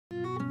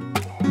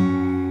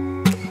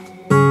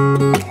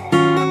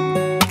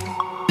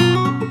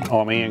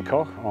I'm Ian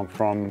Koch. I'm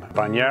from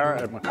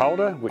Bunyara at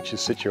Macolda, which is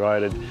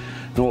situated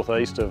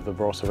northeast of the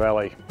Barossa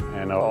Valley,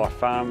 and I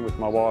farm with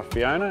my wife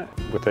Fiona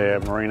with our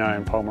Merino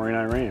and Pole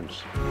Merino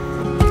rams.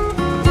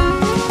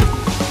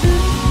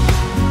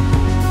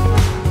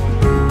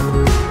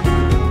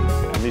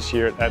 And this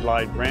year at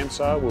Adelaide Ram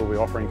Sale we'll be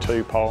offering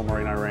 2 Pole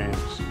Merino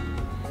rams.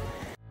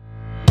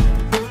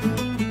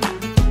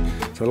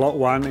 So lot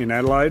 1 in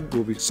Adelaide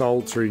will be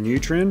sold through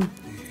Nutrien.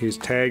 His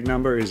tag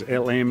number is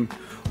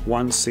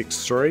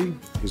LM163.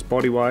 His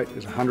body weight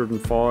is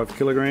 105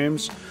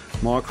 kilograms,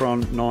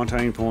 micron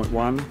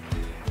 19.1,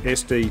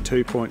 SD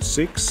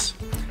 2.6,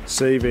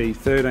 CV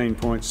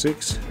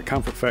 13.6, a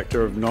comfort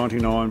factor of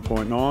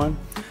 99.9,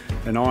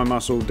 an eye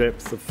muscle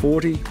depth of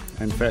 40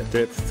 and fat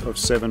depth of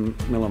 7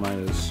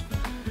 millimeters.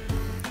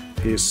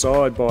 He is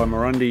sired by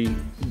Marundi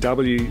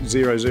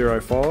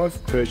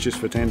W005, purchased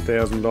for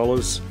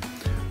 $10,000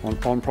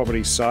 on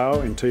property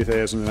sale in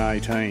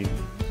 2018.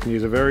 He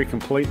is a very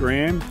complete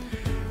ram.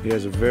 He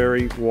has a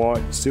very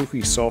white,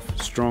 silky soft,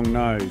 strong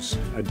nose,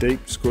 a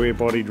deep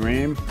square-bodied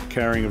ram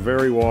carrying a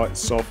very white,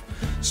 soft,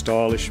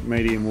 stylish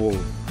medium wool,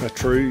 a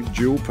true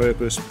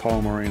dual-purpose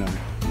Pole Merino.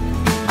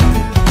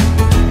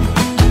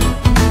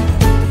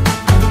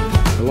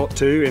 Lot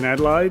 2 in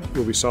Adelaide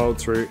will be sold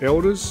through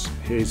Elders.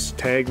 His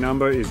tag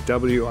number is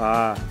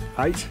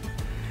WR8.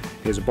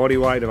 He has a body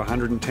weight of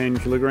 110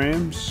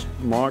 kilograms,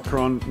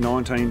 micron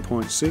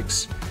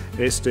 19.6,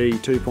 SD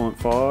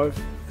 2.5,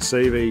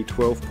 CV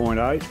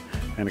 12.8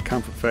 and a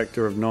comfort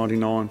factor of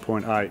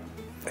 99.8.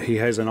 He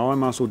has an eye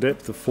muscle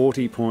depth of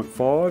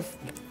 40.5,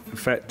 a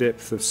fat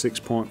depth of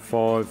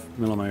 6.5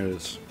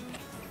 millimeters.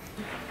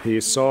 He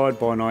is sired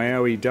by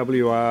Niaoui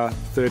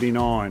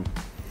WR39,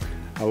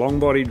 a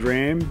long-bodied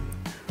ram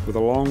with a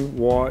long,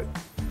 white,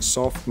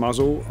 soft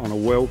muzzle on a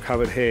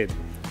well-covered head.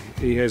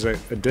 He has a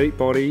deep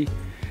body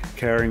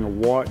carrying a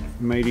white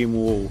medium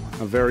wool,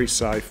 a very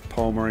safe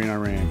Pole Merino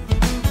ram.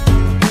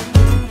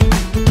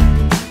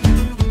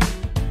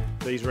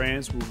 These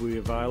rams will be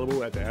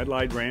available at the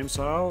Adelaide Ram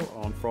Sale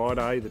on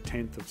Friday the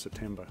 10th of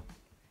September.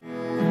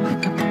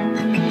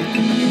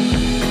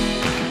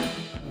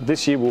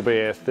 This year will be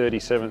our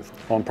 37th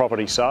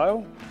on-property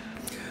sale.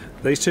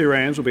 These 2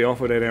 rams will be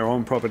offered at our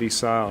on-property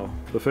sale.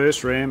 The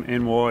first ram,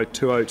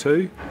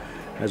 NY202,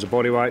 has a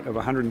body weight of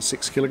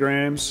 106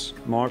 kilograms,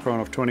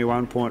 micron of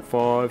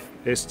 21.5,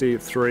 SD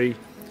of 3,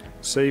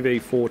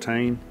 CV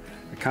 14,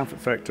 a comfort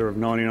factor of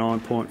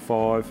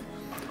 99.5,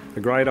 a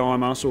great eye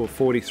muscle of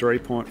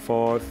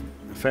 43.5,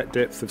 a fat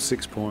depth of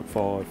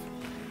 6.5.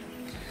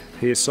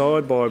 He is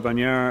sired by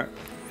Bunyara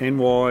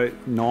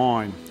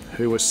NY9,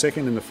 who was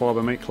second in the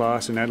fibre meat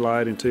class in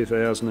Adelaide in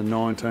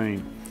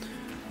 2019.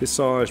 This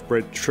sire is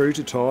bred true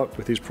to type,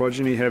 with his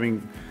progeny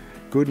having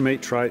good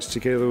meat traits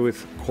together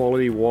with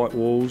quality white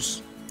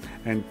wools,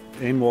 and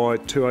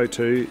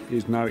NY202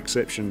 is no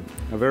exception.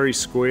 A very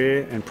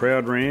square and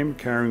proud ram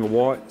carrying a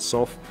white,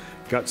 soft,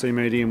 gutsy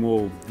medium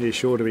wool. He is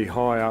sure to be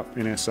high up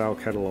in our sale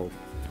catalogue.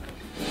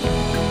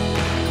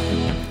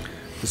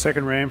 The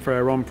second ram for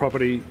our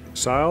on-property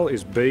sale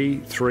is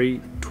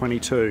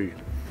B322.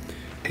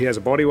 He has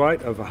a body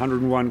weight of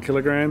 101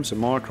 kilograms, a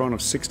micron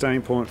of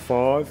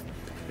 16.5,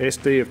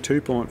 SD of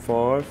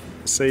 2.5,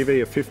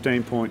 CV of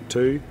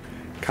 15.2,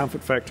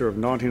 comfort factor of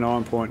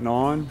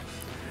 99.9,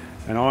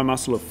 an eye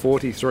muscle of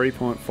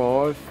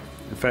 43.5,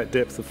 and fat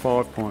depth of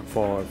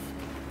 5.5.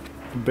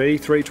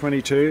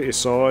 B322 is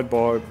sired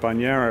by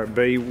Bunyara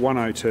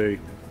B102.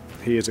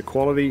 He is a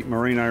quality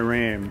merino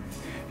ram.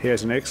 He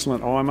has an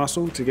excellent eye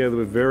muscle together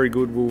with very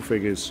good wool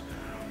figures.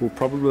 Will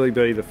probably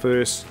be the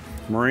first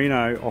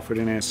merino offered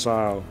in our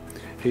sale.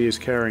 He is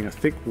carrying a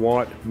thick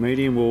white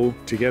medium wool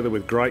together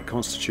with great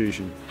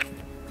constitution.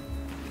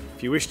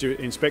 If you wish to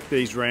inspect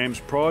these rams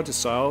prior to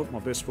sale, my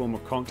best form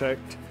of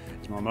contact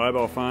is my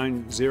mobile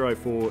phone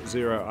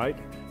 0408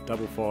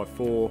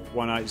 554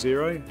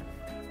 180,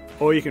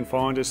 or you can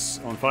find us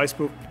on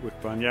Facebook with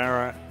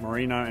Bunyara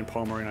Merino and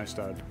Pole Merino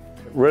Stud.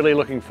 Really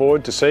looking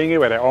forward to seeing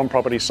you at our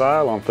on-property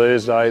sale on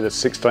Thursday the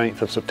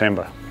 16th of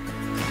September.